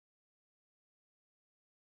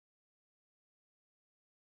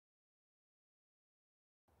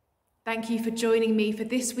Thank you for joining me for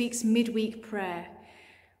this week's midweek prayer.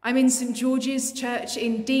 I'm in St George's Church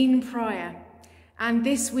in Dean Prior, and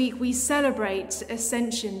this week we celebrate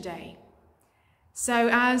Ascension Day. So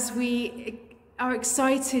as we are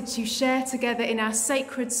excited to share together in our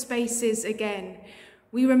sacred spaces again,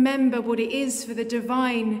 we remember what it is for the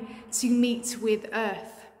divine to meet with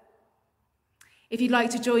earth. If you'd like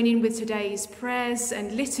to join in with today's prayers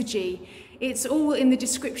and liturgy, it's all in the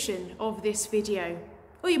description of this video,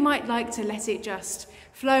 or you might like to let it just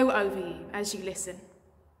flow over you as you listen.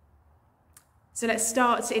 So let's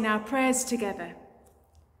start in our prayers together.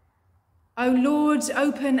 O Lord,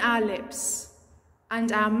 open our lips,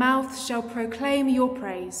 and our mouth shall proclaim your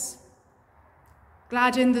praise.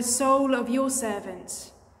 Gladden the soul of your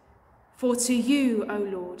servant, for to you, O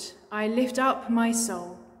Lord, I lift up my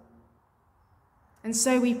soul. And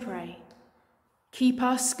so we pray. Keep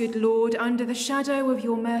us, good Lord, under the shadow of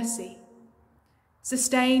your mercy.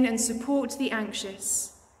 Sustain and support the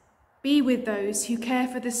anxious. Be with those who care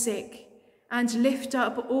for the sick, and lift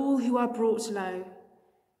up all who are brought low,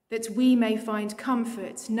 that we may find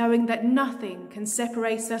comfort, knowing that nothing can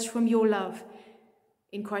separate us from your love.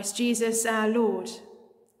 In Christ Jesus our Lord.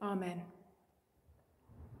 Amen.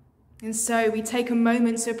 And so we take a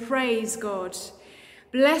moment to praise God.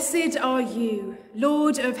 Blessed are you,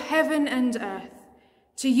 Lord of heaven and earth.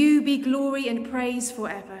 To you be glory and praise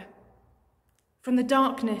forever. From the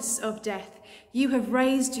darkness of death, you have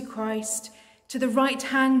raised Christ to the right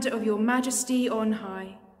hand of your majesty on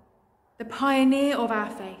high. The pioneer of our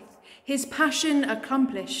faith, his passion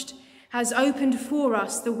accomplished, has opened for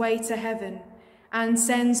us the way to heaven and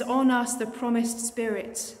sends on us the promised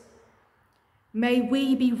Spirit. May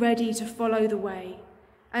we be ready to follow the way,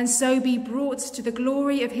 and so be brought to the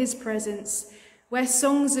glory of his presence, where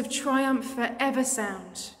songs of triumph forever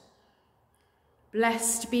sound.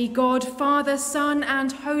 Blessed be God, Father, Son,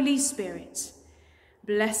 and Holy Spirit.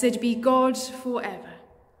 Blessed be God forever.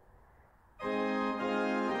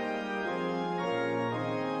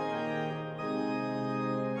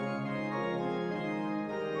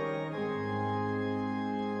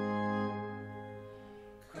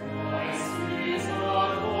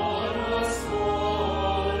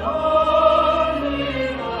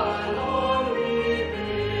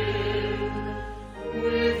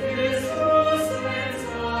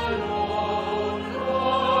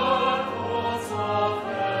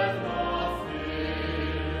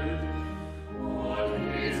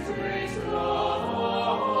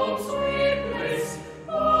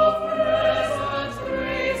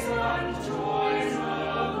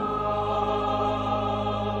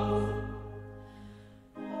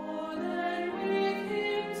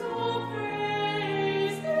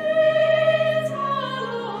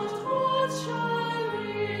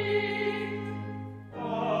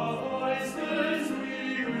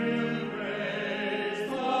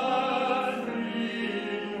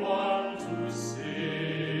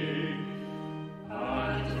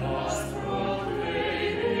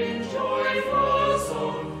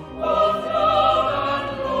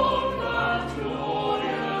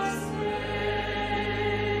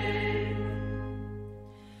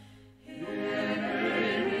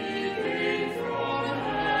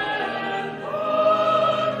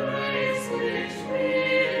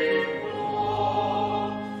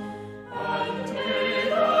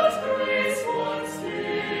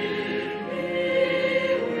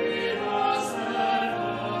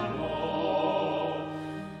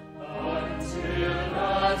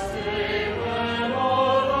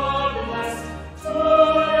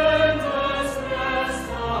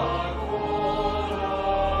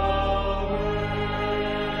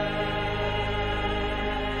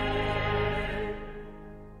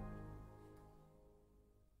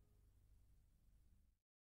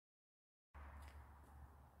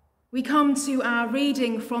 We come to our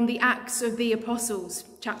reading from the Acts of the Apostles,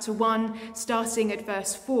 chapter 1, starting at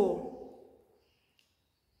verse 4.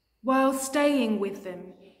 While staying with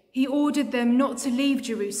them, he ordered them not to leave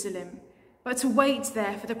Jerusalem, but to wait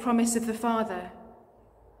there for the promise of the Father.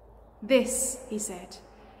 This, he said,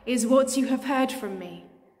 is what you have heard from me.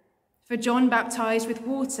 For John baptized with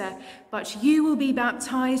water, but you will be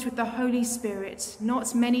baptized with the Holy Spirit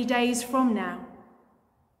not many days from now.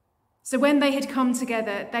 So when they had come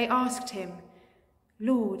together, they asked him,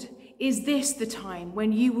 Lord, is this the time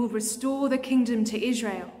when you will restore the kingdom to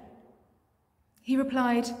Israel? He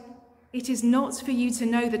replied, It is not for you to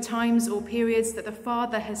know the times or periods that the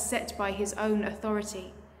Father has set by his own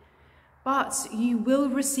authority. But you will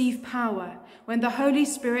receive power when the Holy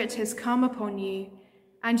Spirit has come upon you,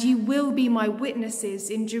 and you will be my witnesses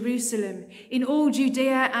in Jerusalem, in all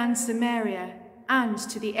Judea and Samaria, and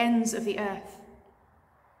to the ends of the earth.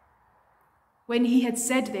 When he had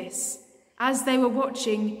said this, as they were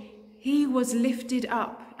watching, he was lifted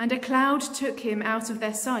up, and a cloud took him out of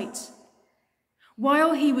their sight.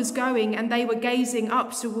 While he was going and they were gazing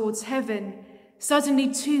up towards heaven,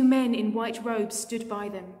 suddenly 2 men in white robes stood by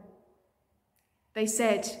them. They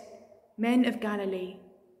said, "Men of Galilee,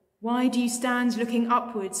 why do you stand looking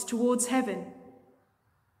upwards towards heaven?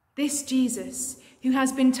 This Jesus, who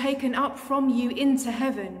has been taken up from you into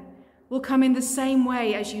heaven, will come in the same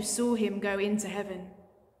way as you saw him go into heaven."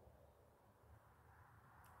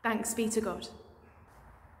 Thanks be to God.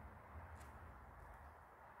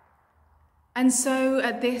 And so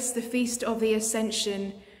at this, the Feast of the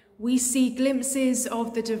Ascension, we see glimpses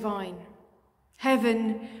of the divine,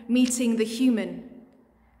 heaven meeting the human,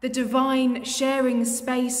 the divine sharing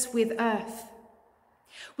space with earth.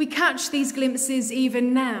 We catch these glimpses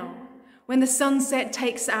even now, when the sunset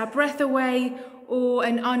takes our breath away or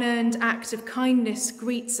an unearned act of kindness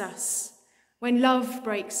greets us, when love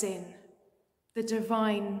breaks in, the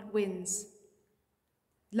divine wins.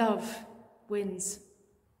 Love wins.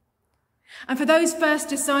 And for those first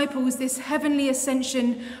disciples, this heavenly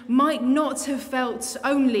ascension might not have felt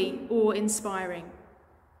only awe-inspiring.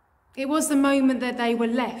 It was the moment that they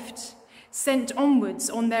were left, sent onwards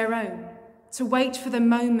on their own, to wait for the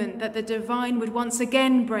moment that the divine would once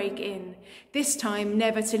again break in, this time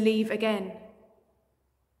never to leave again.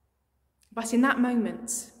 But in that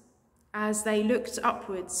moment, as they looked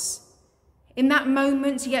upwards, in that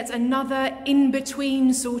moment, yet another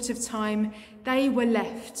in-between sort of time, they were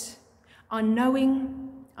left,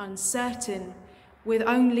 unknowing, uncertain, with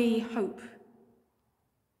only hope.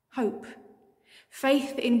 Hope.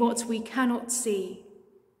 Faith in what we cannot see.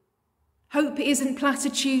 Hope isn't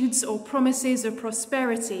platitudes or promises of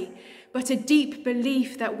prosperity, but a deep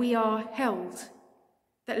belief that we are held,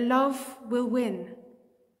 that love will win,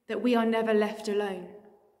 that we are never left alone.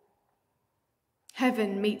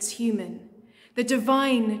 Heaven meets human, the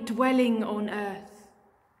divine dwelling on earth.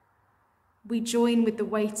 We join with the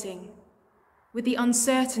waiting, with the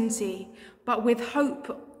uncertainty, but with hope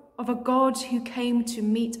of a God who came to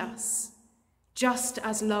meet us, just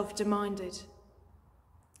as love demanded.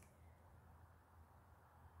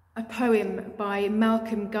 A poem by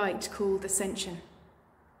Malcolm Guite called Ascension.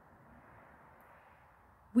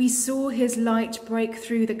 We saw his light break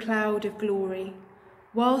through the cloud of glory,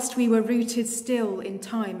 whilst we were rooted still in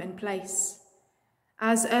time and place,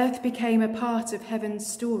 as earth became a part of heaven's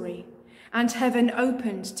story, and heaven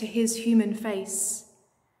opened to his human face.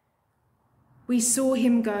 We saw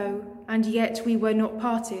him go, and yet we were not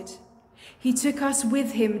parted. He took us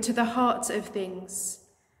with him to the heart of things.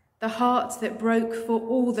 The heart that broke for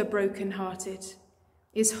all the broken-hearted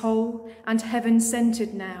is whole and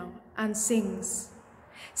heaven-centered now, and sings.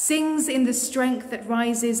 Sings in the strength that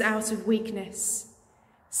rises out of weakness.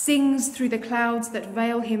 Sings through the clouds that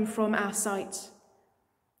veil him from our sight,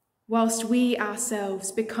 whilst we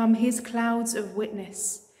ourselves become his clouds of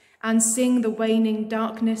witness and sing the waning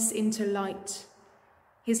darkness into light,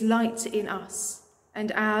 his light in us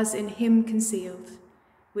and ours in him concealed,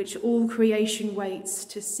 which all creation waits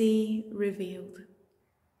to see revealed.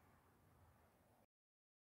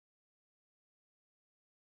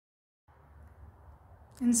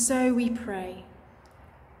 And so we pray.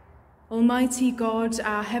 Almighty God,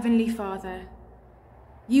 our Heavenly Father,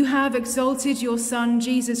 you have exalted your Son,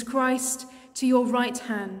 Jesus Christ, to your right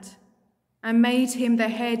hand and made him the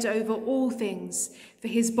head over all things for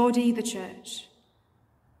his body, the Church.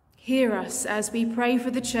 Hear us as we pray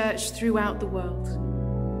for the Church throughout the world.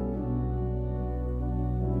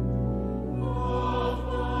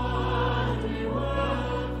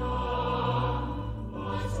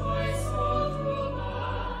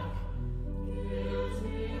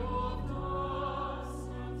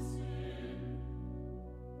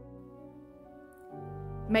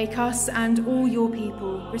 Make us and all your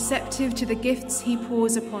people receptive to the gifts he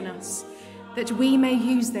pours upon us, that we may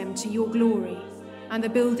use them to your glory and the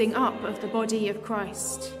building up of the body of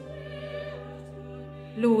Christ.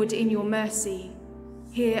 Lord, in your mercy,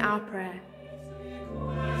 hear our prayer.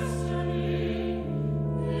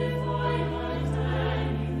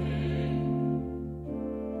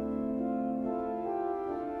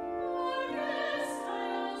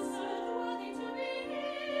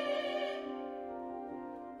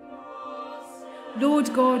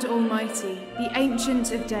 Lord God Almighty, the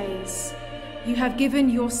Ancient of Days, you have given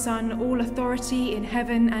your Son all authority in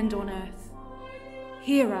heaven and on earth.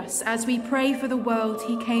 Hear us as we pray for the world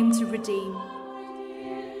he came to redeem.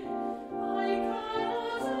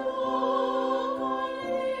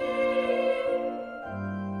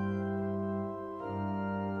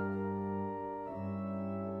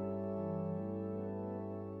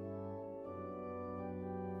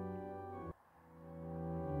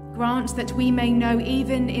 Grant that we may know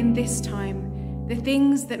even in this time the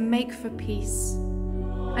things that make for peace,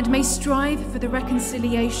 and may strive for the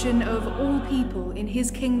reconciliation of all people in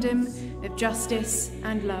his kingdom of justice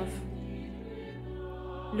and love.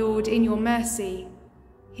 Lord, in your mercy,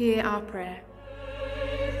 hear our prayer.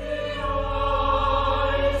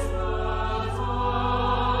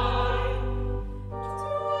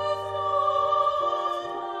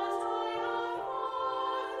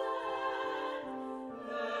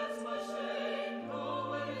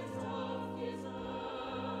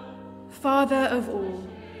 Father of all,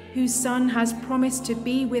 whose Son has promised to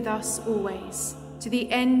be with us always, to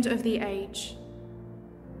the end of the age,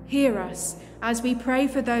 hear us as we pray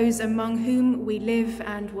for those among whom we live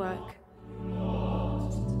and work.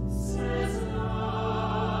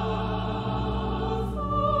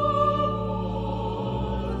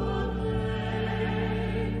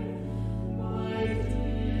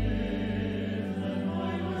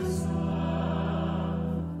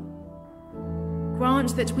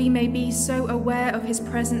 Grant that we may be so aware of his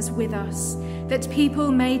presence with us, that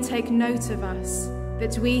people may take note of us,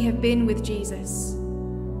 that we have been with Jesus.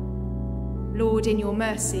 Lord, in your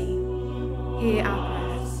mercy, hear our prayers.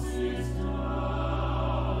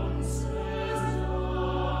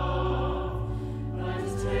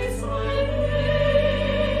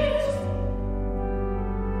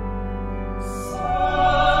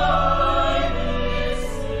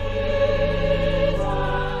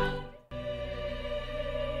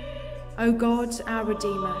 O God, our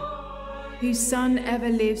Redeemer, whose Son ever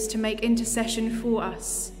lives to make intercession for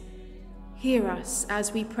us, hear us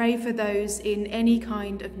as we pray for those in any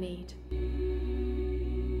kind of need.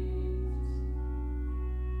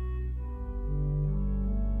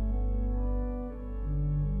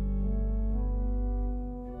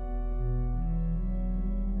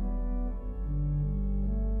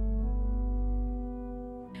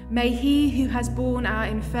 May he who has borne our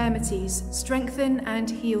infirmities strengthen and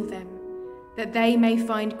heal them, that they may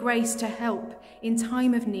find grace to help in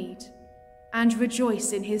time of need and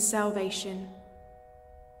rejoice in his salvation.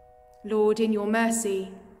 Lord, in your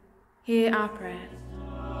mercy, hear our prayer.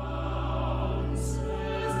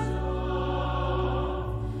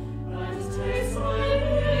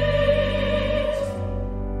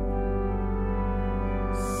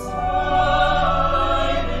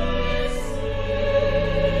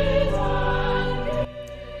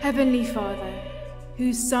 Heavenly Father,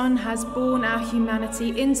 whose Son has borne our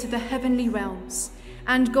humanity into the heavenly realms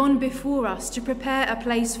and gone before us to prepare a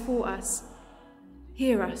place for us,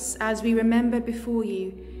 hear us as we remember before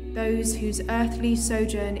you those whose earthly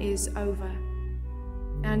sojourn is over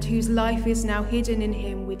and whose life is now hidden in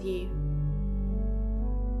him with you.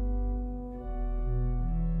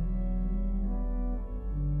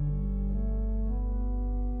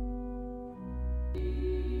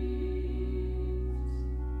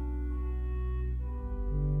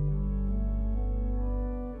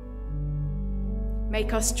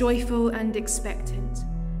 Make us joyful and expectant,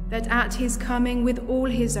 that at his coming with all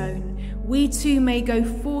his own, we too may go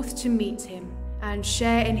forth to meet him and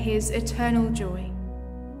share in his eternal joy.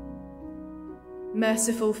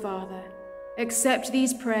 Merciful Father, accept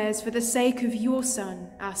these prayers for the sake of your Son,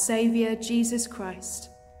 our Saviour, Jesus Christ.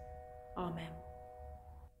 Amen.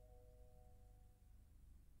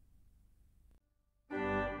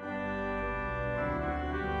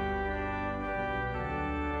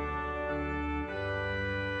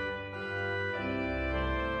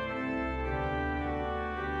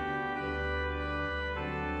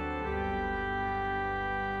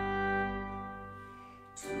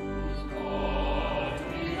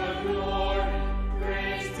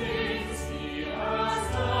 Great things he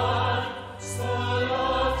has done, so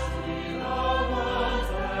loved we love.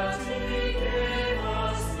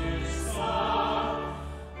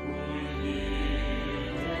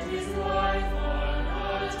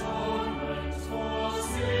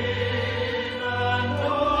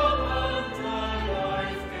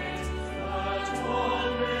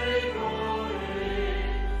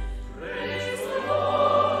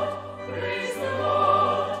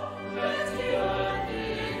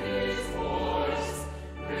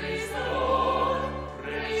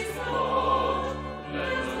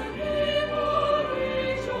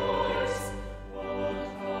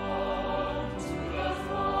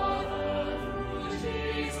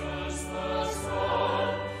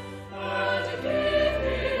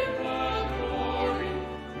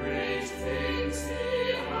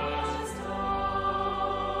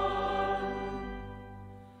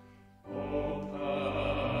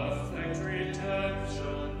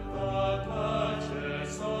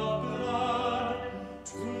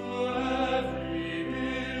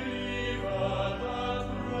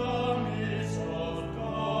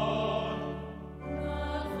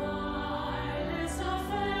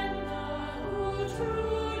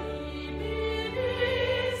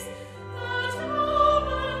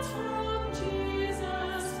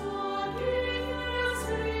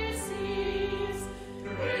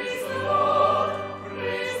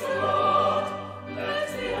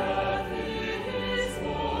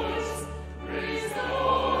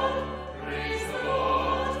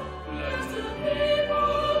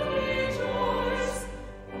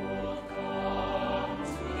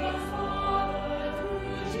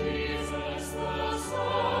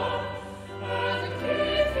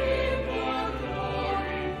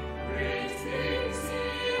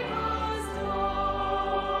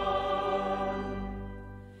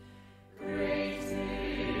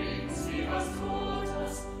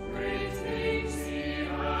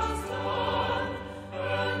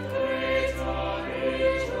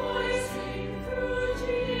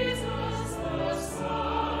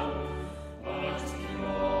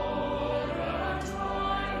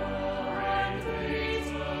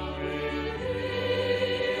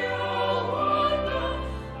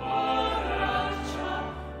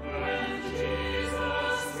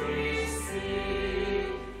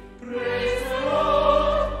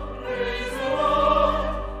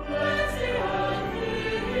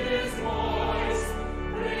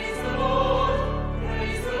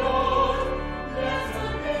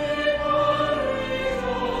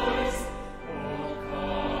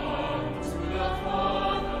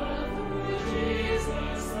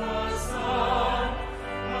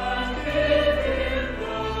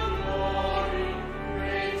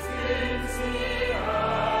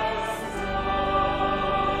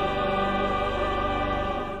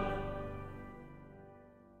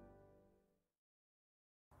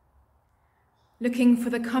 looking for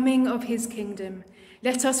the coming of his kingdom,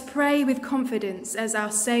 let us pray with confidence as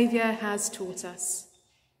our Saviour has taught us.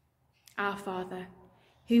 Our Father,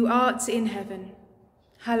 who art in heaven,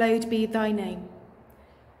 hallowed be thy name.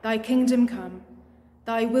 Thy kingdom come,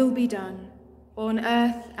 thy will be done, on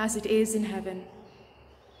earth as it is in heaven.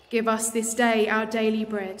 Give us this day our daily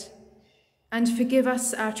bread, and forgive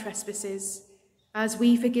us our trespasses, as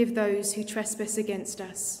we forgive those who trespass against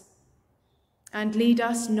us. And lead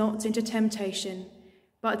us not into temptation,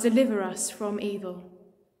 but deliver us from evil.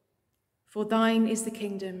 For thine is the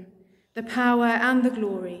kingdom, the power and the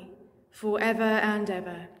glory, forever and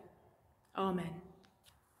ever. Amen.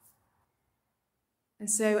 And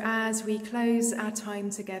so as we close our time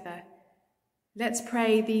together, let's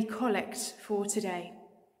pray the collect for today.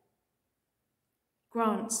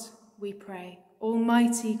 Grant, we pray,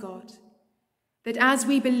 Almighty God, that as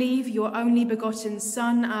we believe your only begotten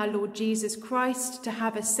Son, our Lord Jesus Christ, to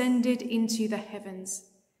have ascended into the heavens,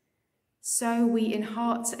 so we in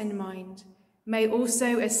heart and mind may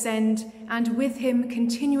also ascend and with him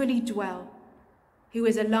continually dwell, who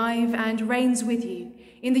is alive and reigns with you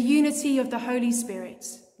in the unity of the Holy Spirit,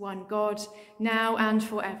 one God, now and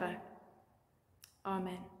forever.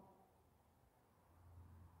 Amen.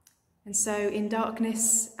 And so in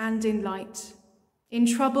darkness and in light, in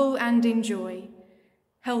trouble and in joy,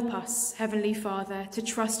 help us, Heavenly Father, to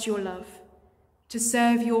trust your love, to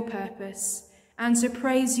serve your purpose, and to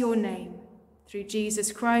praise your name through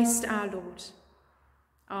Jesus Christ our Lord.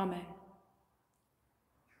 Amen.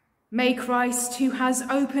 May Christ, who has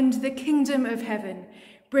opened the kingdom of heaven,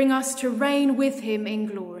 bring us to reign with him in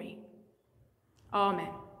glory. Amen.